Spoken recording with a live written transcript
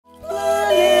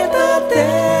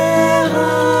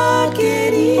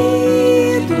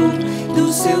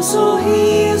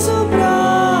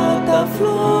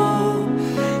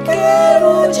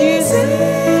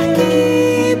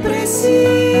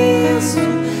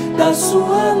da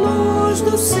sua luz,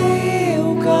 do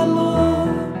seu calor.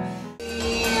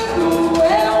 Lindo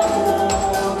é o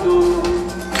mundo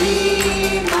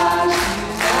imaginário,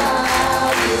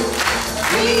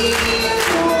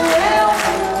 lindo é o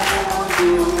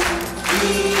mundo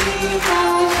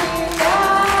imaginário.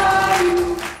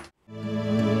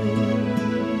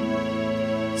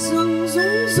 Zum,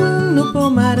 zum, zum, no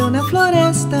pomar ou na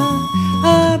floresta,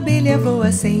 a abelha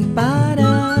voa sem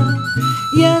parar.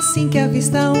 E assim que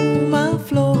avista uma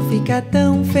flor, fica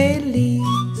tão feliz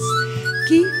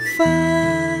que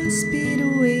faz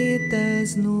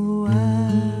piruetas no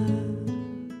ar.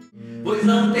 Pois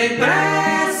não tem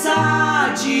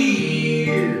pressa de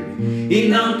ir e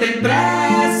não tem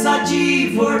pressa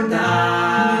de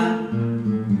voltar.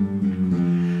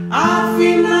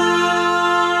 Afinal,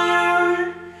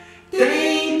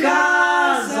 tem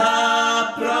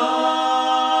casa própria.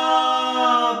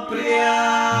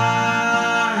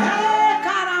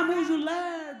 Caramujo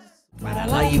Ledes. Para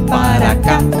lá e para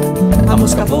cá, a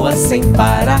mosca voa sem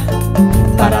parar.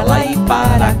 Para lá e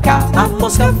para cá, a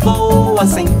mosca voa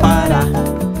sem parar.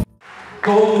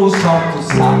 Como solta o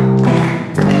saco,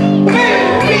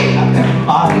 até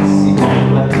parece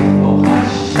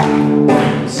borracha.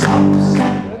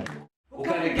 O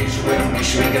caranguejo é um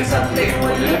bicho engraçado, tem o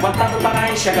olho levantado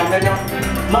para enxergar melhor.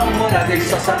 Mal-humorado, ele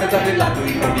só sabe andar de lado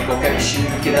e come qualquer bichinho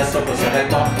que dá sopa ao seu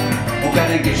redor. O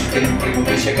caranguejo tem um primo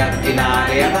bem chegado que na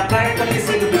areia da praia,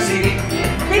 conhecido do siri.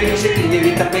 Ele cheirinho,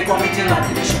 ele também come de lado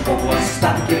e deixa o povo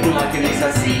assustado que pula que nem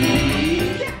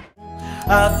saci.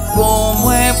 Ah,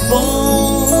 como é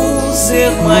bom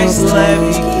ser mais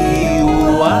leve que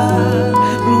o ar.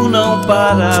 Não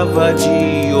parava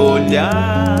de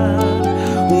olhar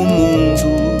o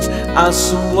mundo à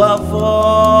sua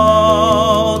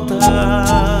volta.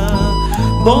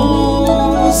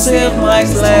 Bom ser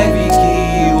mais leve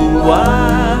que o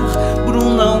ar.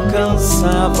 Bruno não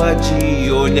cansava de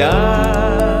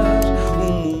olhar o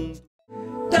mundo.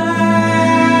 Terra,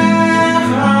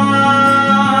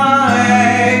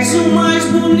 és o mais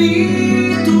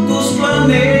bonito dos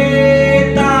planetas.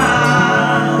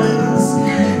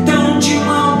 Tão te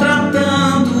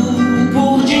maltratando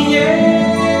por dinheiro.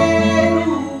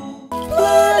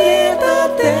 Planeta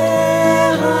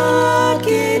Terra,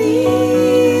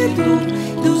 querido,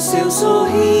 do seu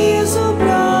sorriso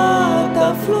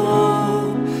brota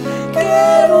flor.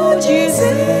 Quero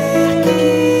dizer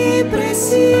que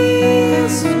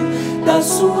preciso da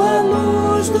sua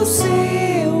luz, do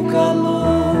seu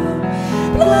calor.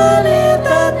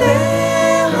 Planeta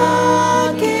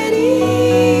Terra,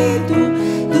 querido,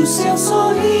 do seu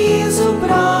sorriso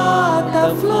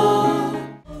brota flor.